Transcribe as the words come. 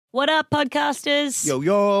What up, podcasters? Yo,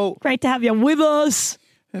 yo. Great to have you with us.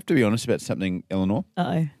 I have to be honest about something, Eleanor.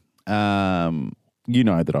 Uh-oh. You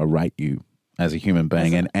know that I rate you as a human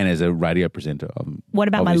being and as a radio presenter. What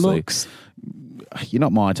about my Obviously, looks? You're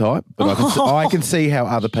not my type, but I can see how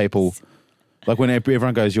other people, like when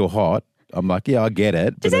everyone goes, you're hot, I'm like, yeah, I get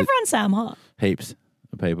it. Does but everyone say I'm hot? heaps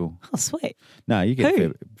of people. Oh, sweet. No, you get Who?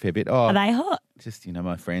 a fair bit. Oh, Are they hot? just,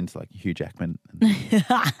 my friends like Hugh Jackman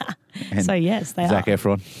and So, yes, they Zac are.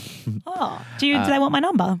 Efron. Oh, do they want my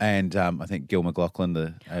number? And I think Gil McLaughlin,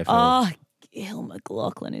 the AFL. Oh, Gil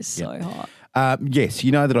McLaughlin is so hot. Yes,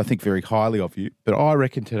 you know that I think very highly of you, but I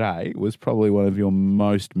reckon today was probably one of your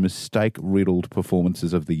most mistake-riddled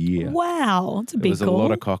performances of the year. Wow, it's a big There was call. a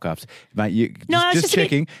lot of cock-ups. Mate, I was just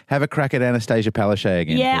checking, have a crack at Anastasia Palaszczuk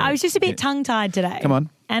again. Yeah, for I me. was just a bit tongue-tied today. Come on.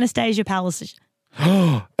 Anastasia Palaszczuk.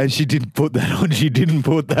 And she didn't put that on. She didn't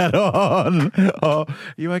put that on. Oh,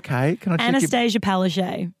 you okay? Can I check Anastasia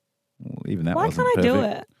Palaszczuk. your... Even that Why wasn't can't I do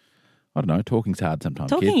perfect. it? I don't know. Talking's hard sometimes,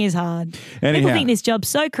 Talking kid. is hard. Anyhow. People think this job's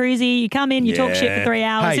so cruisy. You come in, you talk shit for 3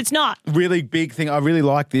 hours. Hey, It's not. Really big thing. I really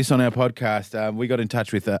like this on our podcast. We got in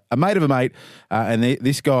touch with a mate of a mate, and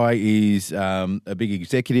this guy is a big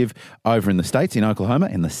executive over in the States, in Oklahoma,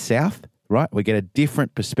 in the South, right? We get a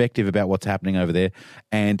different perspective about what's happening over there,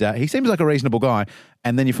 and he seems like a reasonable guy,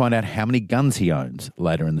 and then you find out how many guns he owns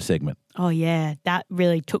later in the segment. Oh, yeah. That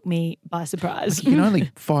really took me by surprise. You can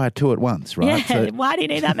only fire two at once, right? Yeah, So why do you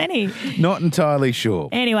need that many? not entirely sure.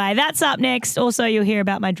 Anyway, that's up next. Also, you'll hear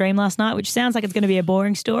about my dream last night, which sounds like it's going to be a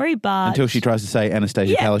boring story, but... Until she tries to say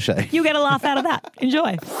Anastasia Palaszczuk. You'll get a laugh out of that.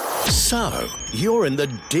 Enjoy. So, you're in the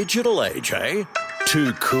digital age, eh?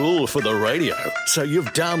 Too cool for the radio. So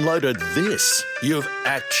you've downloaded this. You've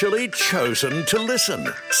actually chosen to listen.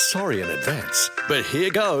 Sorry in advance. But here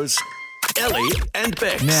goes. Ellie and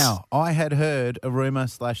Bex. Now, I had heard a rumour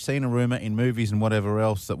 / seen a rumour in movies and whatever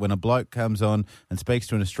else that when a bloke comes on and speaks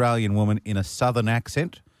to an Australian woman in a southern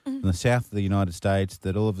accent from the south of the United States,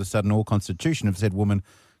 that all of a sudden all constitution of said woman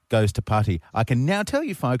goes to putty. I can now tell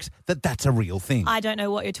you, folks, that that's a real thing. I don't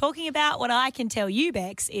know what you're talking about. What I can tell you,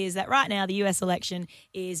 Bex, is that right now the US election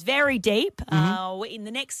is very deep. In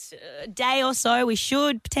the next day or so, we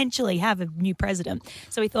should potentially have a new president.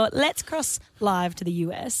 So we thought, let's cross live to the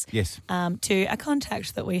US. Yes. To a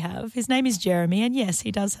contact that we have. His name is Jeremy, and yes,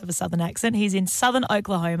 he does have a southern accent. He's in southern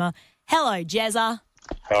Oklahoma. Hello, Jezza.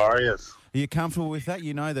 How are you? Are you comfortable with that?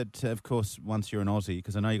 You know that, of course, once you're an Aussie,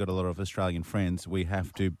 because I know you've got a lot of Australian friends, we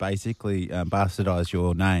have to basically bastardise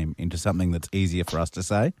your name into something that's easier for us to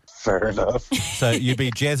say. Fair enough. So you'd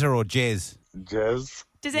be Jezza or Jez. Jez?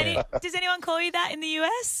 Does anyone call you that in the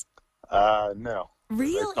US? No.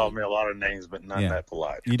 Really? They call me a lot of names, but none that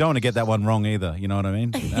polite. You don't want to get that one wrong either, you know what I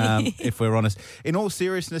mean? If we're honest. In all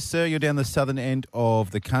seriousness, sir, you're down the southern end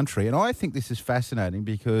of the country, and I think this is fascinating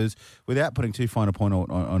because without putting too fine a point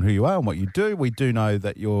on who you are and what you do, we do know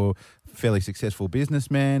that you're a fairly successful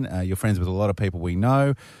businessman, you're friends with a lot of people we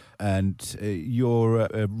know, and you're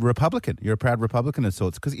a Republican. You're a proud Republican of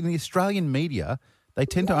sorts, because in the Australian media, we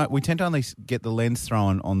tend to only get the lens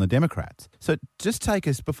thrown on the Democrats. So just take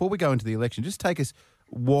us, before we go into the election, just take us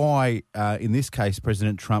why, in this case,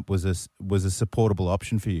 President Trump was a supportable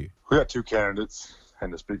option for you. We got two candidates,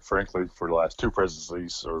 and to speak frankly, for the last two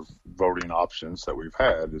presidencies or voting options that we've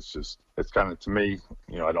had, it's kind of, to me,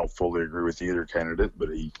 I don't fully agree with either candidate, but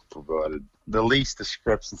he provided the least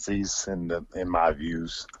discrepancies in my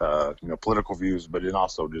views, political views, but in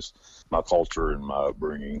also just my culture and my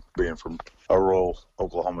upbringing, being from a rural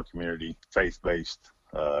Oklahoma community, faith-based,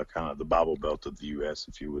 kind of the Bible Belt of the U.S.,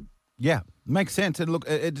 if you would. Yeah, makes sense. And look,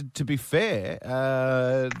 to be fair,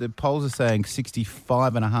 the polls are saying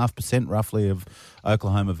 65.5% roughly of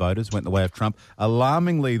Oklahoma voters went the way of Trump.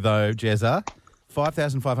 Alarmingly, though, Jezza,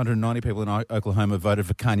 5,590 people in Oklahoma voted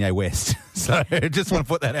for Kanye West. So just want to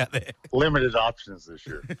put that out there. Limited options this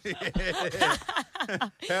year.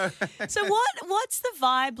 So what's the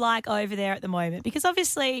vibe like over there at the moment? Because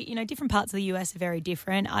obviously, different parts of the US are very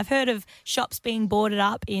different. I've heard of shops being boarded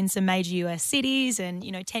up in some major US cities and,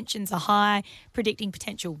 tensions are high, predicting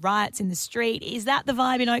potential riots in the street. Is that the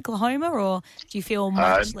vibe in Oklahoma, or do you feel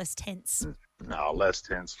much less tense? No, less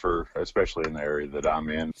tense especially in the area that I'm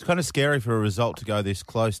in. It's kind of scary for a result to go this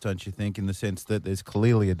close, don't you think, in the sense that there's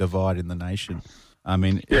clearly a divide in the nation. I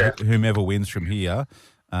mean, whomever wins from here,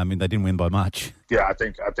 they didn't win by much. Yeah, I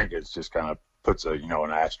think it's just kind of puts an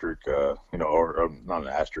asterisk, or not an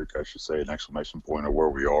asterisk, I should say, an exclamation point of where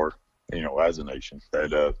we are, as a nation.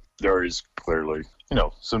 That there is clearly,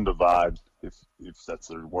 some divide if that's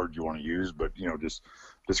the word you want to use, but just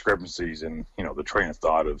discrepancies in the train of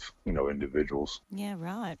thought of individuals. Yeah,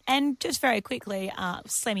 right. And just very quickly,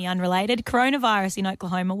 semi-unrelated, coronavirus in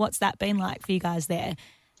Oklahoma, what's that been like for you guys there?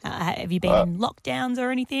 Have you been in lockdowns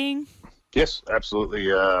or anything? Yes, absolutely.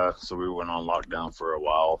 So we went on lockdown for a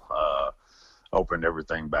while, opened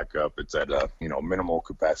everything back up. It's at minimal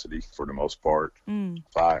capacity for the most part.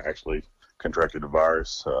 I actually contracted the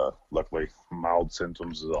virus. Luckily, mild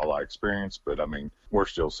symptoms is all I experienced, but I mean, we're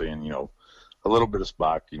still seeing, a little bit of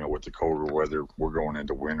spike, with the colder weather. We're going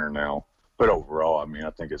into winter now, but overall, I mean, I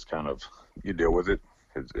think it's kind of, you deal with it.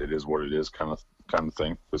 It is what it is kind of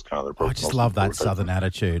thing. It's kind of their I just love that southern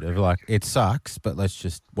attitude of like, it sucks, but let's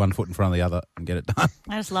just one foot in front of the other and get it done.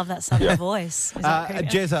 I just love that southern voice.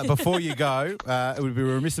 Jezza, before you go, it would be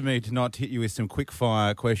remiss of me to not hit you with some quick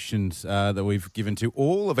fire questions that we've given to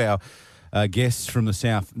all of our guests from the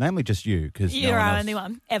South, namely just you. Because you're our only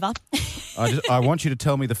one, ever. I want you to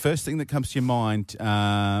tell me the first thing that comes to your mind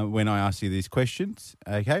when I ask you these questions,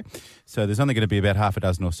 okay? So there's only going to be about half a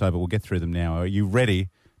dozen or so, but we'll get through them now. Are you ready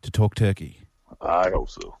to talk turkey? I hope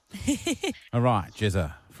so. All right,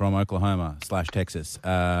 Jezza from Oklahoma / Texas.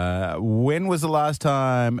 When was the last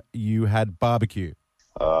time you had barbecue?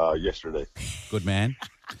 Yesterday. Good man.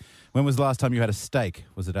 When was the last time you had a steak?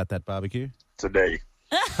 Was it at that barbecue? Today.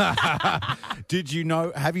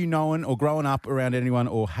 Have you known or grown up around anyone,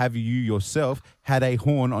 or have you yourself had a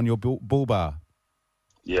horn on your bull bar?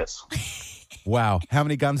 Yes. Wow. How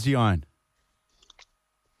many guns do you own?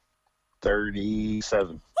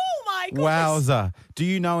 37. Oh, my goodness. Wowza. Do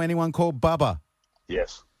you know anyone called Bubba?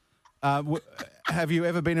 Yes. Have you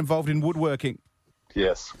ever been involved in woodworking?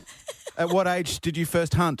 Yes. At what age did you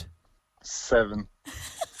first hunt? 7.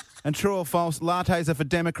 And true or false, lattes are for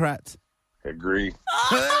Democrats? Agree.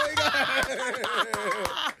 There you go.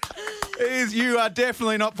 You are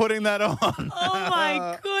definitely not putting that on. Oh,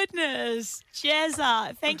 my goodness.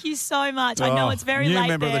 Jezza, thank you so much. I know it's very new late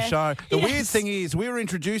member there. of the show. The weird Yes. thing is we were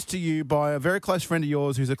introduced to you by a very close friend of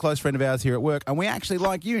yours who's a close friend of ours here at work, and we actually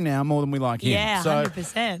like you now more than we like him. Yeah, So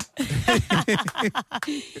 100%.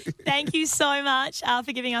 Thank you so much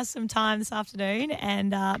for giving us some time this afternoon,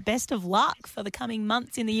 and best of luck for the coming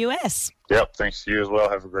months in the US. Yep. Thanks to you as well.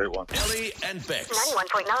 Have a great one. Ellie and Bex.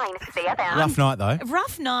 91.9 CFM. rough night though.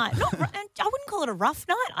 Rough night. I wouldn't call it a rough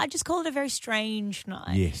night. I just call it a very strange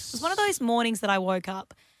night. Yes. It was one of those mornings that I woke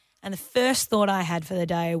up and the first thought I had for the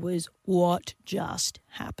day was, what just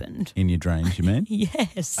happened? In your dreams, you mean?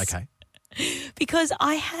 Yes. Okay. Because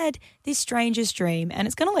I had this strangest dream, and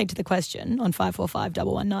it's going to lead to the question on 545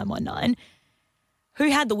 11919. Who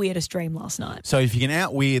had the weirdest dream last night? So if you can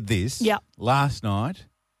out-weird this Yep. last night,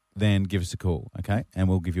 then give us a call, okay? And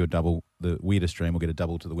we'll give you a double, the weirdest dream. We'll get a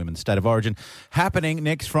double to the Women's State of Origin happening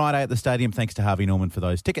next Friday at the stadium. Thanks to Harvey Norman for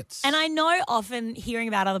those tickets. And I know often hearing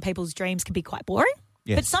about other people's dreams can be quite boring.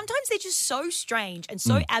 Yes. But sometimes they're just so strange and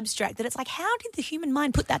so abstract that it's like, how did the human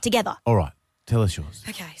mind put that together? All right. Tell us yours.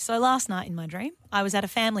 Okay, so last night in my dream, I was at a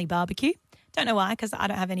family barbecue. Don't know why, because I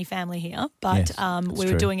don't have any family here, but Yes, we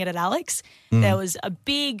were true. doing it at Alex. There was a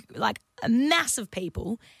big, a mass of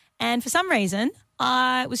people, and for some reason,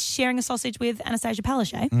 I was sharing a sausage with Anastasia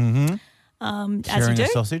Palaszczuk. Mm-hmm. As you Sharing do. a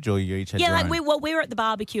sausage, or you each had Yeah, your like own? we were at the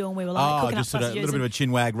barbecue and we were like cooking up just sort of a sausages. little bit of a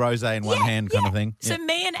chin wag, rosé in one hand kind of thing. So Yeah.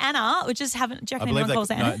 me and Anna were just having. Do you I reckon believe anyone calls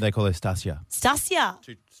her Anna? they call her Stasia. Stasia.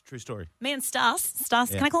 True story. Me and Stas. Yeah.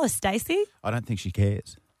 Can I call her Stacey? I don't think she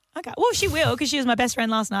cares. Okay. Well, she will because she was my best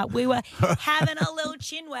friend last night. We were having a little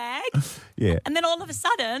chin wag. Yeah. And then all of a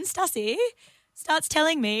sudden, Stassi starts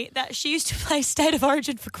telling me that she used to play State of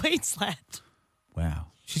Origin for Queensland. Wow.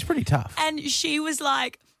 She's pretty tough. And she was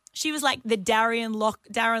like the Darren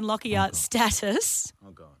Lockyer status.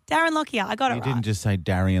 Oh, God. Darren Lockyer, I got it You right. didn't just say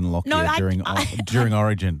Darian Lockyer No, during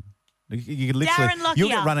Origin. You could literally, Darren Lockyer. you'll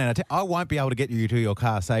get run out of I won't be able to get you to your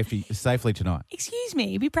car safely tonight. Excuse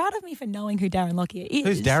me, be proud of me for knowing who Darren Lockyer is.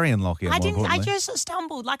 Who's Darian Lockyer? I more didn't. I importantly? just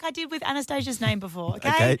stumbled like I did with Anastasia's name before. Okay,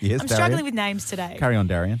 Okay, yes, I'm Darian. struggling with names today. Carry on,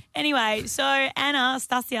 Darian. Anyway, so Anna,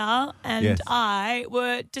 Stasia, and Yes. I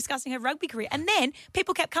were discussing her rugby career, and then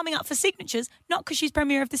people kept coming up for signatures, not because she's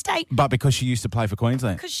Premier of the State, But because she used to play for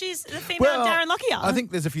Queensland. because she's the female Darren Lockyer. I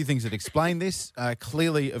think there's a few things that explain this.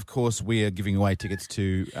 Clearly, of course, we are giving away tickets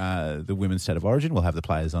to the Women's State of Origin. We'll have the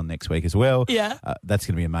players on next week as well. Yeah. That's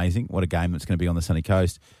going to be amazing. What a game that's going to be on the sunny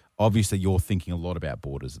coast. Obviously, you're thinking a lot about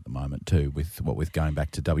borders at the moment too, with going back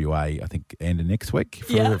to WA, I think, end of next week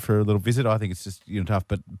for a little visit. I think it's just tough,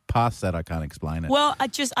 but past that, I can't explain it. Well, I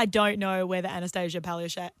don't know whether Anastasia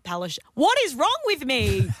Palaszczuk. What is wrong with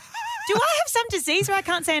me? Do I have some disease where I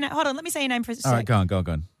can't say a name? Hold on, let me say your name for a All right, go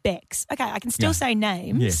on. Bex. Okay, I can still Yeah. say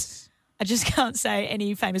names. Yes. I just can't say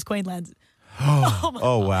any famous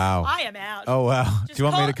Oh, wow. I am out. Oh, wow. Do you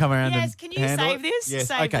want me to come around Yes, and can you handle save it? this? Yes.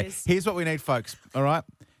 Save okay. this. Here's what we need, folks. All right.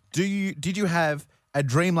 Did you have a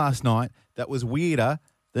dream last night that was weirder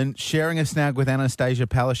than sharing a snag with Anastasia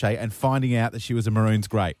Palaszczuk and finding out that she was a Maroons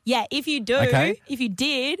great? Yeah, if you do, Okay. if you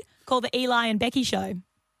did, call the Eli and Becky show.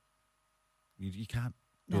 You can't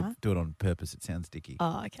No. do it on purpose. It sounds dicky.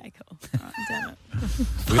 Oh, okay, cool. All right, damn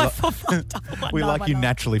it. We like you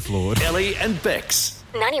naturally flawed. Ellie and Bex.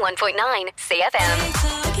 91.9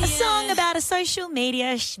 CFM. A song about a social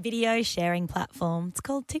media video sharing platform. It's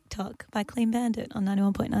called TikTok by Clean Bandit on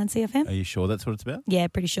 91.9 CFM. Are you sure that's what it's about? Yeah,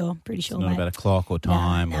 pretty sure. Pretty sure, It's not mate. about a clock or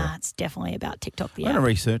time. Nah, it's definitely about TikTok. I'm going to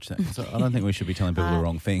research that. 'Cause I don't think we should be telling people the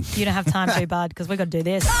wrong thing. You don't have time to, bud, because we've got to do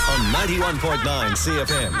this. On 91.9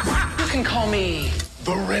 CFM. You can call me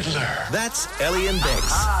The Riddler. That's Ellie and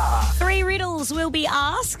Bex. 3 riddles will be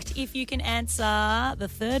asked. If you can answer the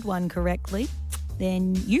third one correctly,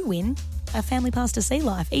 then you win a family pass to Sea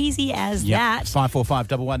Life. Easy as that. 545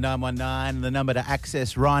 11919, the number to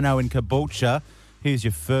access Rhino and Caboolture. Here's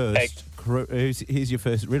your first. Here's your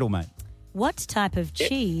first riddle, mate. What type of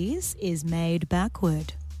cheese is made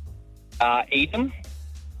backward? Edam.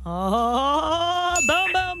 Oh,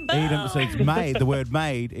 boom, boom, boom. Edam, so it's made. The word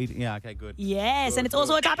made. Yeah, okay, good. Yes, and it's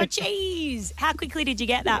also a type of cheese. How quickly did you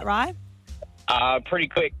get that, right? Pretty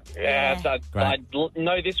quick. Yeah. So Great. I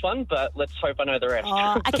know this one, but let's hope I know the rest.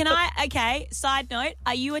 Okay, side note,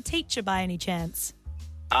 are you a teacher by any chance?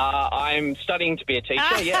 I'm studying to be a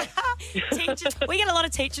teacher, yeah. Teachers, we get a lot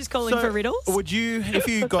of teachers calling for riddles. Would you, if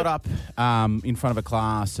you got up in front of a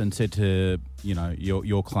class and said to,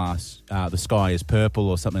 your class, the sky is purple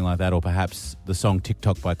or something like that, or perhaps the song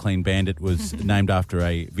TikTok by Clean Bandit was named after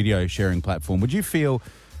a video sharing platform, would you feel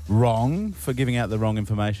wrong for giving out the wrong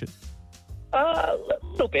information? A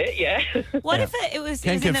little bit, yeah. What if it was...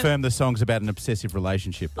 Can it was in confirm the song's about an obsessive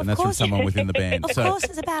relationship, and Of that's from course. someone within the band. Of course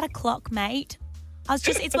it's about a clock, mate.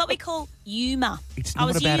 It's what we call humour. It's I not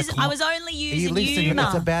was about a using, clock. I was only Are you using listening? humour.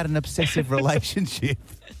 It's about an obsessive relationship.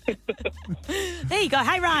 There you go.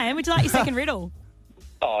 Hey, Ryan, would you like your second riddle?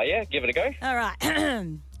 Oh, yeah, give it a go. All right.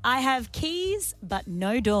 I have keys, but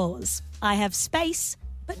no doors. I have space,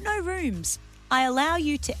 but no rooms. I allow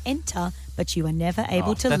you to enter, but you are never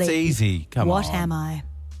able to that's leave. easy. Come What on. am I?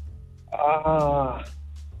 I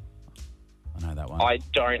know that one. I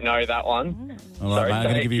don't know that one. All right, Sorry, mate, I'm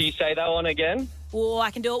going to give can you... you say that one again? Oh,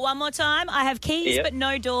 I can do it one more time. I have keys, Yep. but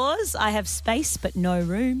no doors. I have space, but no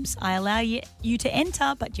rooms. I allow you to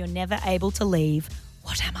enter, but you're never able to leave.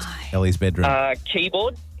 What am I? Ellie's bedroom.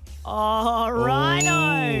 Keyboard. Oh,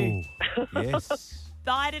 Rhino. Oh, yes.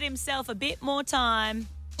 Bided himself a bit more time.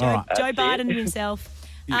 All right. Joe That's Biden it. himself.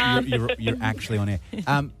 You're actually on air.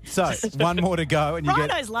 So, one more to go, and you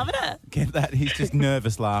Rhino's loving it. get that. He's just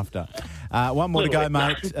nervous laughter. One more to go,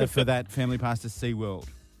 mate, for that family pass to SeaWorld.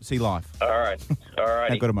 Sea Life. All right.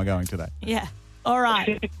 How good am I going today? Yeah. All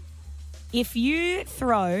right. If you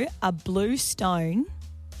throw a blue stone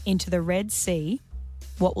into the Red Sea,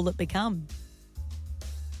 what will it become?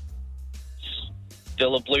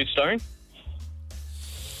 Still a blue stone.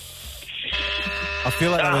 I feel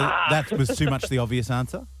like that was too much the obvious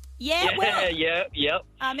answer. Yeah, well, Yep.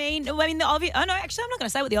 I mean, the obvious... Oh, no, actually, I'm not going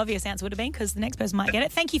to say what the obvious answer would have been because the next person might get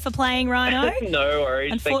it. Thank you for playing, Rhino. No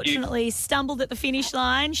worries. Unfortunately, stumbled at the finish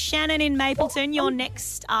line. Shannon in Mapleton, you're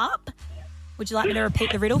next up. Would you like me to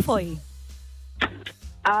repeat the riddle for you?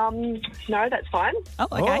 No, that's fine. Oh,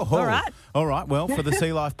 okay. Oh, All right. All right. Well, for the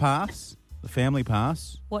Sea Life pass, the family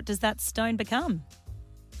pass. What does that stone become?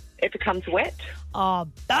 It becomes wet. Oh,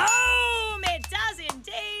 boom! It does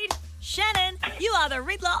indeed. Shannon, you are the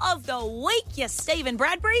Riddler of the week, you Stephen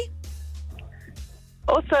Bradbury.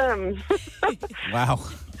 Awesome. Wow.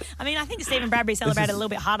 I mean, I think Stephen Bradbury celebrated a little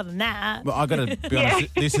bit harder than that. Well, I got to be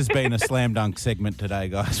honest. This has been a slam dunk segment today,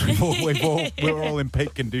 guys. We're all in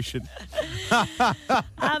peak condition.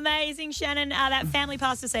 Amazing, Shannon. That family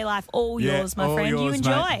pass to Sea Life, all Yeah, yours, my all friend. You yours,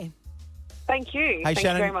 enjoy. mate. Thank you. Hey, Thanks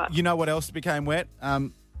Shannon, very much. you know what else became wet?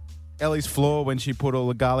 Ellie's floor when she put all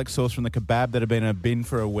the garlic sauce from the kebab that had been in a bin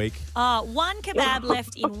for a week. One kebab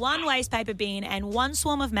left in one waste paper bin and one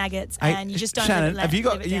swarm of maggots, Hey, and you just don't Shannon, live it have you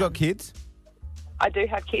got down. kids? I do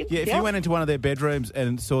have kids. Yeah, if you went into one of their bedrooms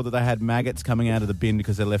and saw that they had maggots coming out of the bin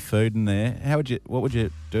because they left food in there, what would you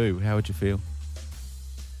do? How would you feel?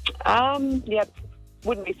 Yeah,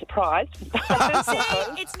 wouldn't be surprised. See,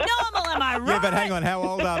 it's normal, am I right? Yeah, but hang on, how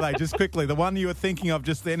old are they? Just quickly, the one you were thinking of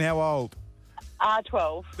just then, how old?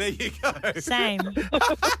 12. There you go. Same.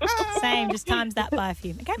 Same. Just times that by a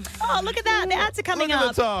few. Okay. Oh, look at that. The ads are coming Look at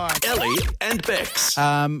up. the time. Ellie and Bex.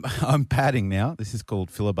 I'm padding now. This is called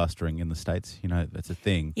filibustering in the States. You know, that's a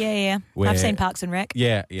thing. Yeah. Where- I've seen Parks and Rec.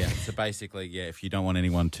 Yeah. So basically, if you don't want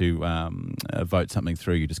anyone to vote something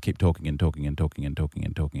through, you just keep talking and talking and talking and talking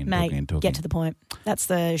and talking and Mate, talking and talking. get to the point. That's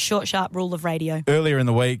the short, sharp rule of radio. Earlier in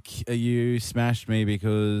the week, you smashed me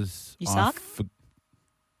because You suck?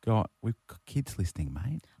 forgot. We've got kids listening,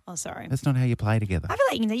 mate. Oh, sorry. That's not how you play together. I feel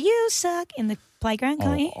like you can say, you suck in the playground,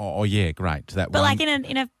 can't you? Oh, yeah, great. That But one. like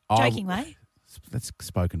in a Oh, joking way. That's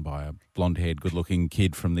spoken by a blonde-haired, good-looking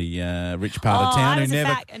kid from the rich part of Oh, town I was who a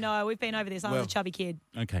never. No, we've been over this. I was Well, a chubby kid.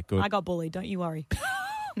 Okay, good. I got bullied. Don't you worry.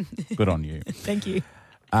 Good on you. Thank you.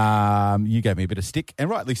 You gave me a bit of stick, and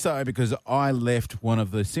rightly so, because I left one of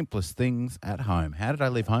the simplest things at home. How did I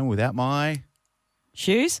leave home without my...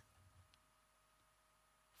 Shoes?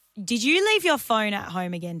 Did you leave your phone at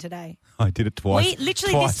home again today? I did it twice. We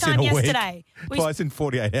literally twice this time in a week. yesterday. We- Twice in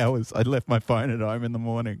 48 hours. I left my phone at home in the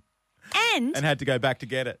morning And and had to go back to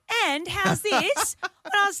get it. how's this?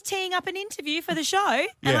 When I was teeing up an interview for the show and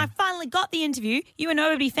Yeah. I finally got the interview, you were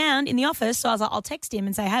nowhere to be found in the office. So I was like, I'll text him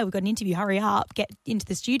and say, hey, we've got an interview. Hurry up. Get into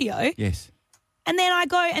the studio. Yes. And then I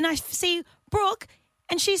go and I see Brooke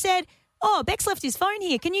and she said, oh, Bex left his phone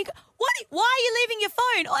here. Can you go? Why are you leaving your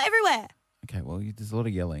phone everywhere? Okay, well, there's a lot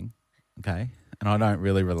of yelling, okay? And I don't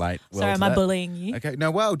really relate well Sorry, to am I that. bullying you? Okay, no,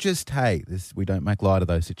 well, we don't make light of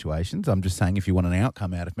those situations. I'm just saying if you want an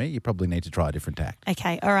outcome out of me, you probably need to try a different tact.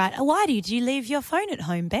 Okay, all right. Why did you leave your phone at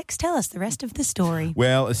home, Bex? Tell us the rest of the story.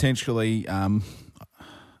 Well, essentially, I've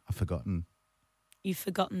forgotten, You've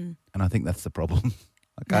forgotten. and I think that's the problem.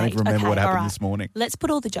 I can't Mate, even remember okay, what happened all right. this morning. Let's put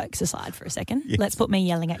all the jokes aside for a second. Yes. Let's put me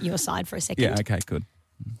yelling at you aside for a second. Yeah, okay, good.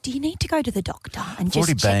 Do you need to go to the doctor and I've just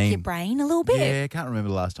already check your been. brain a little bit? Yeah, I can't remember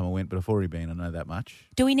the last time I went, but I've already been. I know that much.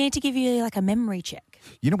 Do we need to give you like a memory check?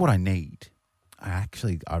 You know what I need? I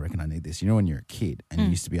reckon I need this. You know when you're a kid and you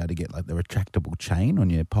used to be able to get like the retractable chain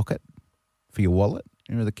on your pocket for your wallet?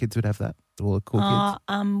 You know the kids would have that? All the cool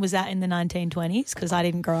kids? Was that in the 1920s? Because I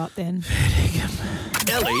didn't grow up then.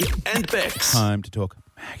 Ellie and Bex. Time to talk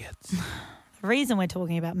maggots. The reason we're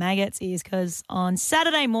talking about maggots is because on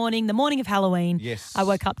Saturday morning, the morning of Halloween, Yes. I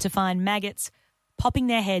woke up to find maggots popping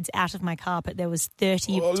their heads out of my carpet. There was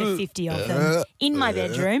 30 to 50 of them in my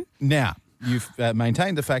bedroom. Now, you've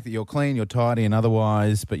maintained the fact that you're clean, you're tidy and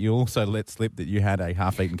otherwise, but you also let slip that you had a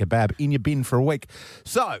half-eaten kebab in your bin for a week.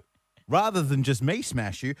 So, rather than just me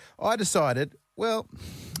smash you, I decided, well,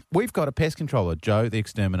 we've got a pest controller, Joe the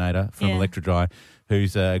Exterminator from Yeah. Electrodry,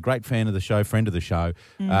 who's a great fan of the show, friend of the show.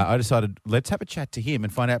 I decided, let's have a chat to him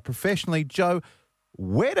and find out professionally, Joe,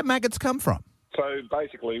 where do maggots come from? So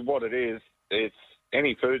basically what it is, it's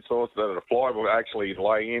any food source that a fly will actually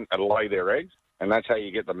lay their eggs, and that's how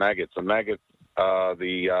you get the maggots. The maggots are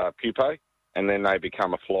the pupae, and then they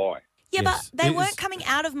become a fly. Yeah, Yes. but they It weren't is- coming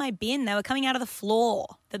out of my bin. They were coming out of the floor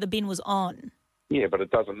that the bin was on. Yeah, but it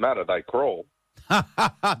doesn't matter. They crawl.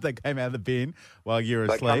 They came out of the bin while you were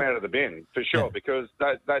They asleep. come out of the bin, for sure, Yeah. because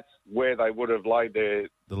that's where they would have laid their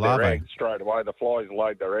larvae. eggs straight away. The flies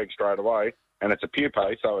laid their eggs straight away, and it's a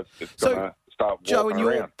pupae, so it's So, going to start Joe, walking in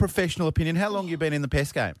your around. professional opinion, how long have you been in the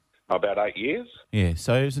pest game? About 8 years. Yeah,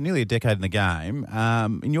 so it's nearly a decade in the game.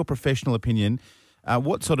 In your professional opinion,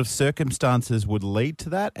 what sort of circumstances would lead to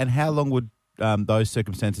that, and how long would those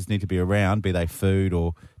circumstances need to be around, be they food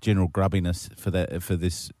or general grubbiness for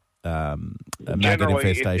this maggot Generally,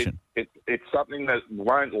 infestation? It's something that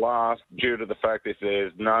won't last due to the fact that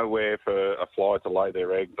there's nowhere for a fly to lay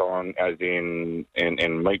their eggs on, as in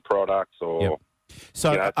meat products or. Yep.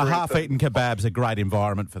 So you know, a for half-eaten kebab's a great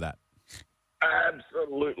environment for that.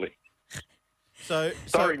 Absolutely. So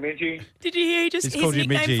Sorry, Midgie. Did you hear? It's His called your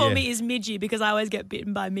nickname Midgie, for yeah. me is Midgie because I always get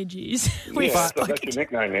bitten by midgies. We've Yeah, so spoken that's your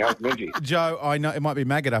nickname now, Midgie. Joe, I know it might be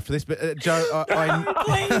maggot after this, but Joe,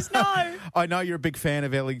 Please, no. I know you're a big fan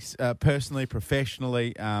of Ellie's personally,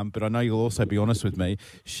 professionally, but I know you'll also be honest with me.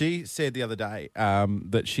 She said the other day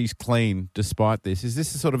that she's clean despite this. Is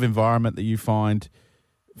this the sort of environment that you find,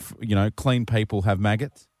 clean people have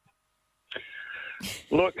maggots?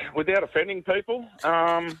 Look, without offending people,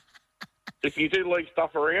 if you do leave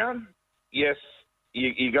stuff around, yes,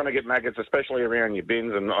 you're going to get maggots, especially around your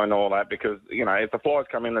bins and all that, because, if the flies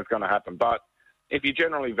come in, that's going to happen. But if you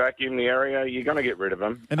generally vacuum the area, you're going to get rid of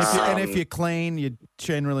them. And if you're clean, you're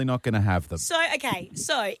generally not going to have them. So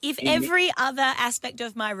if every other aspect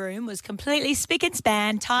of my room was completely spick and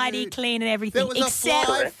span, tidy, clean, and everything, There was a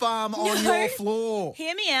fly farm on No. your floor.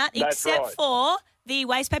 Hear me out. That's except right. for the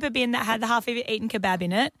waste paper bin that had the half-eaten kebab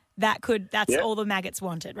in it. That's Yep. all the maggots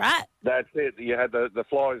wanted, right? That's it. You had the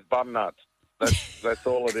flies' bum nuts. That's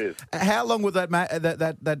all it is. How long would that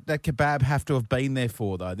kebab have to have been there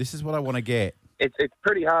for, though? This is what I want to get. It's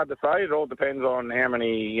pretty hard to say. It all depends on how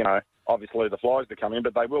many, obviously the flies that come in,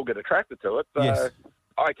 but they will get attracted to it. So, Yes.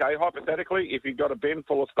 Okay, hypothetically, if you've got a bin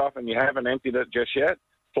full of stuff and you haven't emptied it just yet,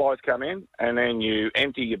 flies come in and then you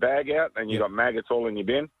empty your bag out and you've got maggots all in your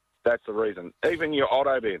bin, that's the reason. Even your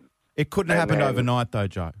auto bin. It couldn't have happened overnight, though,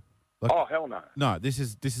 Joe. Oh, hell no. No, this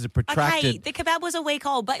is a protracted... Okay, the kebab was a week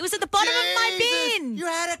old, but it was at the bottom of my bin. You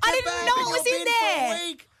had a I didn't know it was in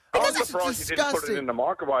there. I'm surprised you didn't put it in the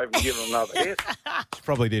microwave and give it another hit.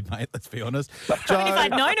 Probably did, mate, let's be honest. I mean, if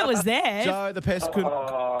I'd known it was there. Joe, the pest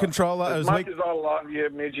controller... As much as I love you,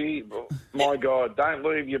 Midgie, my God, don't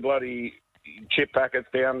leave your bloody chip packets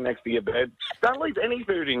down next to your bed. Don't leave any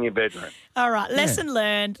food in your bedroom. All right, lesson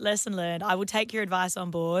learned. I will take your advice on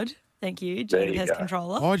board. Thank you, Joe, the pest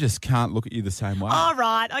controller. I just can't look at you the same way. All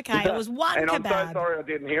right, okay, it was one and kebab. I'm so sorry I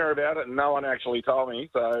didn't hear about it and no one actually told me,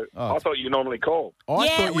 so I thought you normally call.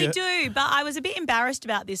 We do, but I was a bit embarrassed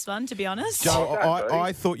about this one, to be honest. Joe,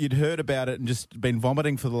 I thought you'd heard about it and just been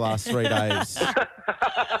vomiting for the last 3 days.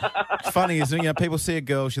 It's funny, isn't it? People see a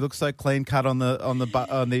girl, she looks so clean cut on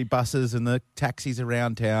the buses and the taxis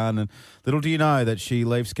around town, and little do you know that she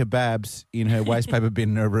leaves kebabs in her waste paper bin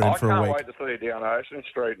in her room for a week. I can't wait to see her down Ocean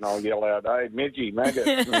Street and I'll yell out, "Hey, Midgie, maggot!"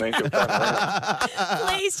 And then she'll come around.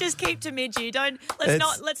 Please just keep to Midgie.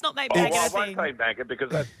 Let's not make maggot a I thing. won't say maggot because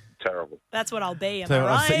that's terrible. That's what I'll be. Am I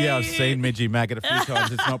right? I've seen Midgie Maggot a few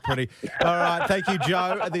times. It's not pretty. All right, thank you,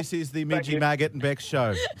 Joe. This is the Midgie Maggot and Bex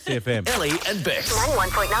show, CFM. Ellie and Bex.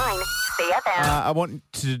 91.9 CFM. I want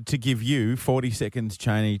to give you 40 seconds,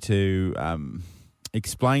 Cheney, to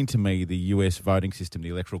explain to me the US voting system, the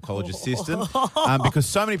Electoral College system, because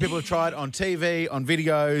so many people have tried on TV, on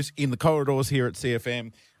videos, in the corridors here at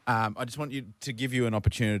CFM. I just want to give you an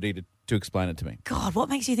opportunity to explain it to me. God, what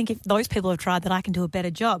makes you think if those people have tried that I can do a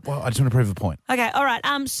better job? Well, I just want to prove the point. Okay, all right.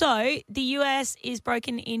 So the US is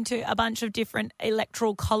broken into a bunch of different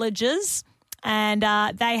electoral colleges, and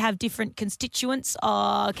they have different constituents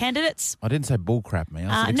or candidates. I didn't say bullcrap,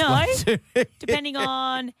 man. No, depending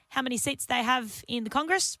on how many seats they have in the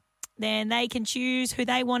Congress, then they can choose who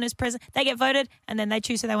they want as president. They get voted, and then they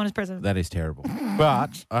choose who they want as president. That is terrible.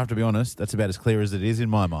 But I have to be honest, that's about as clear as it is in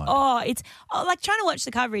my mind. It's like trying to watch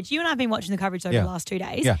the coverage. You and I have been watching the coverage over the last 2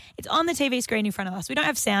 days. Yeah. It's on the TV screen in front of us. We don't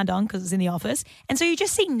have sound on because it's in the office. And so you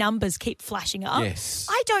just see numbers keep flashing up. Yes.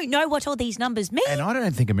 I don't know what all these numbers mean. And I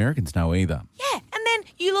don't think Americans know either. Yeah. And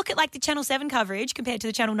then you look at like the Channel 7 coverage compared to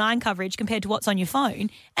the Channel 9 coverage compared to what's on your phone,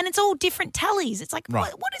 and it's all different tallies. It's like,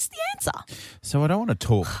 what is the answer? So I don't want to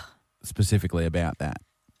talk specifically about that.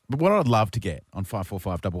 But what I'd love to get on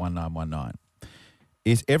 545 11919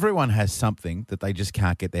 is everyone has something that they just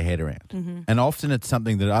can't get their head around. Mm-hmm. And often it's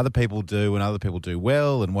something that other people do and other people do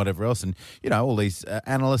well and whatever else. And, all these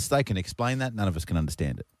analysts, they can explain that. None of us can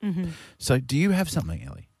understand it. Mm-hmm. So do you have something,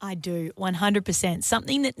 Ellie? I do, 100%.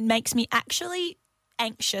 Something that makes me actually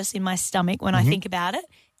anxious in my stomach when I think about it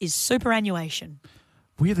is superannuation.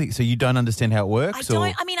 Really? So you don't understand how it works?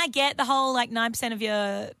 I get the whole 9% of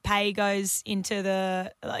your pay goes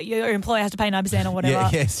into your employer has to pay 9% or whatever.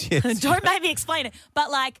 Yes. Don't make me explain it. But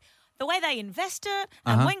the way they invest it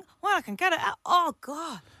and when I can get it out. Oh,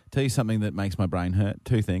 God. Tell you something that makes my brain hurt.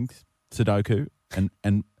 2 things. Sudoku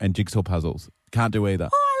and jigsaw puzzles. Can't do either.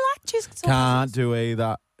 Oh, I like jigsaw Can't do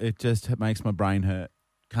either. It just makes my brain hurt.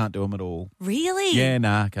 Can't do them at all. Really?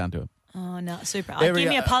 Yeah, can't do them. Oh, no, super. Give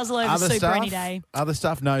me a puzzle over super any day. Other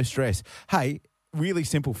stuff, no stress. Hey, really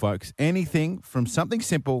simple, folks. Anything from something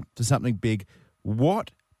simple to something big.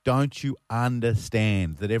 What don't you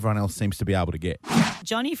understand that everyone else seems to be able to get?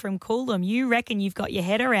 Johnny from Coolum, you reckon you've got your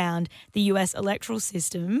head around the US electoral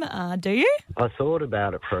system, do you? I thought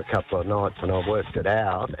about it for a couple of nights and I worked it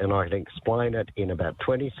out, and I can explain it in about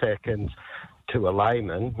 20 seconds to a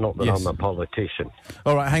layman, not that I'm a politician.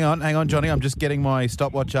 All right, hang on, Johnny. I'm just getting my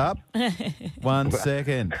stopwatch up. 1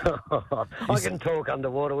 second. I can talk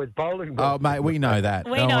underwater with bowling balls. Oh, mate, we know that.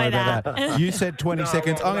 We know that. You said 20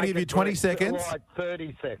 seconds. I'm going to give you 20 seconds. Right,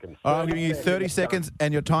 30 seconds. All right, I'm giving you 30 seconds,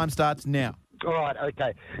 and your time starts now. All right,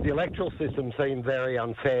 okay. The electoral system seemed very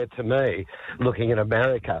unfair to me, looking at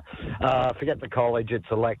America. Forget the college, it's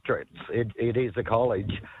electorates. It is a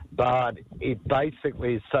college, but it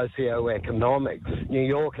basically is socioeconomic. New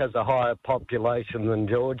York has a higher population than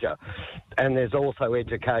Georgia, and there's also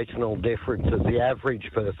educational differences. The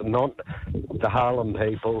average person, not the Harlem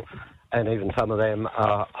people, and even some of them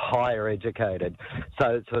are higher educated. So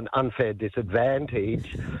it's an unfair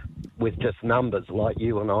disadvantage with just numbers like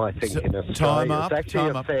you and I think in Australia. Time up, it's actually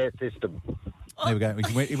a fair system. There we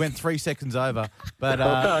go. He went 3 seconds over, but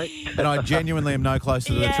Okay. and I genuinely am no closer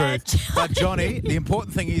to the Yeah, truth. But Johnny, the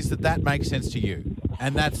important thing is that makes sense to you,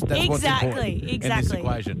 and that's what's important in this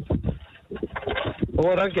equation.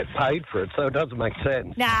 Well, I don't get paid for it, so it doesn't make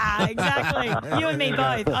sense. Nah, exactly. You and me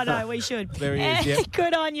both. I know, we should. There he is, yep.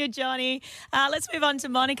 Good on you, Johnny. Let's move on to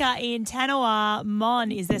Monica in Tanawa.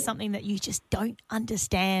 Mon, is there something that you just don't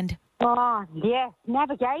understand? Oh, yes.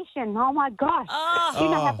 Navigation. Oh, my gosh. Oh. Do you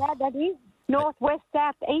know how bad that is? North, west,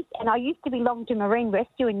 south, east. And I used to belong to Marine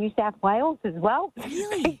Rescue in New South Wales as well.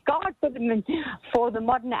 Really? Thank God for the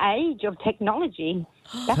modern age of technology.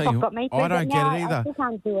 That's Tell what you, got me through. I don't but get now it either. I still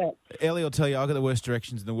can't do it. Ellie will tell you I got the worst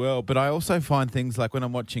directions in the world, but I also find things like when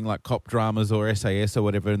I'm watching like cop dramas or SAS or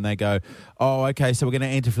whatever, and they go, "Oh, okay, so we're going to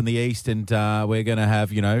enter from the east, and we're going to have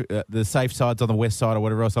the safe sides on the west side or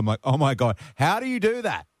whatever else." I'm like, "Oh my God, how do you do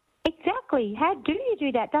that?" Exactly. How do you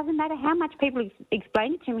do that? Doesn't matter how much people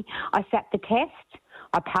explain it to me. I sat the test.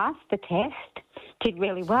 I passed the test. Did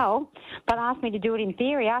really well. But asked me to do it in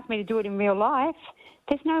theory. Asked me to do it in real life.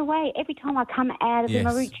 There's no way. Every time I come out of Yes. the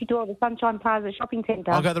Marucci door of the Sunshine Plaza shopping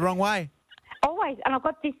centre. I'll go the wrong way. Always. And I've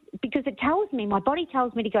got this because it tells me, my body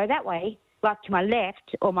tells me to go that way, like to my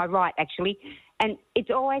left or my right, actually. And it's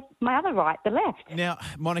always my other right, the left. Now,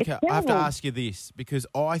 Monica, It's I have to terrible. ask you this because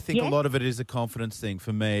I think a Yes? lot of it is a confidence thing.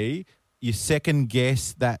 For me, you second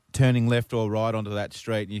guess that turning left or right onto that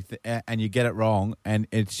street, and you get it wrong, and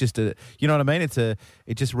it's just you know what I mean?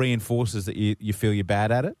 It just reinforces that you feel you're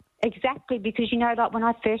bad at it. Exactly, because, like when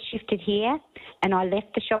I first shifted here and I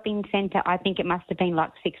left the shopping centre, I think it must have been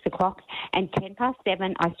like 6 o'clock, and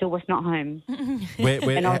 7:10, I still was not home. And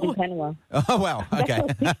I was in Tanawa. Oh, well, okay.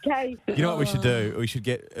 That's the case. You know what we should do? We should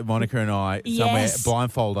get Monica and I somewhere, Yes.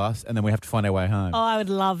 blindfold us, and then we have to find our way home. Oh, I would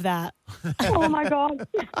love that. Oh, my God.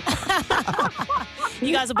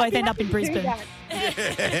 You guys will both end up in Do Brisbane. that.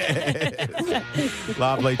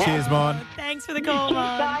 Lovely. Cheers, Mon. Thanks for the call,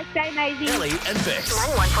 Mon. Guys, stay amazing. Ellie and Bex.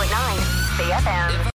 91.9 CFM.